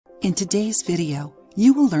In today's video,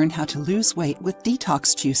 you will learn how to lose weight with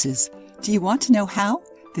detox juices. Do you want to know how?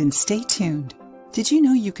 Then stay tuned. Did you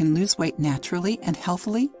know you can lose weight naturally and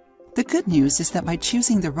healthily? The good news is that by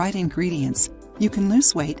choosing the right ingredients, you can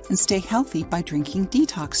lose weight and stay healthy by drinking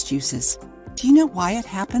detox juices. Do you know why it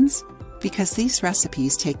happens? Because these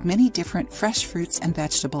recipes take many different fresh fruits and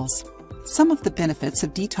vegetables. Some of the benefits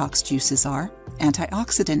of detox juices are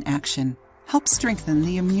antioxidant action, helps strengthen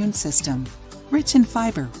the immune system, rich in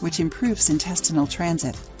fiber, which improves intestinal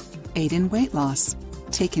transit, aid in weight loss,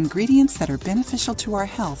 take ingredients that are beneficial to our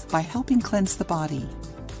health by helping cleanse the body.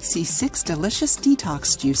 See 6 delicious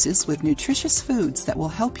detox juices with nutritious foods that will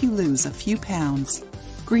help you lose a few pounds.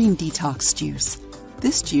 Green detox juice.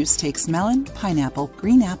 This juice takes melon, pineapple,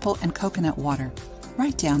 green apple, and coconut water.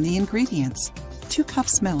 Write down the ingredients. 2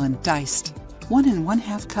 cups melon, diced. 1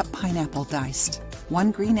 1/2 cup pineapple, diced.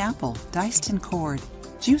 1 green apple, diced and cored.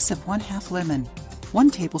 Juice of 1/2 lemon.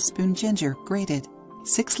 1 tablespoon ginger, grated.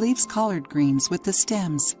 6 leaves collard greens with the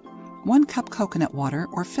stems. 1 cup coconut water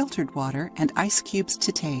or filtered water and ice cubes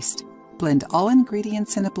to taste. Blend all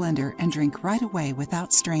ingredients in a blender and drink right away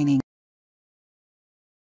without straining.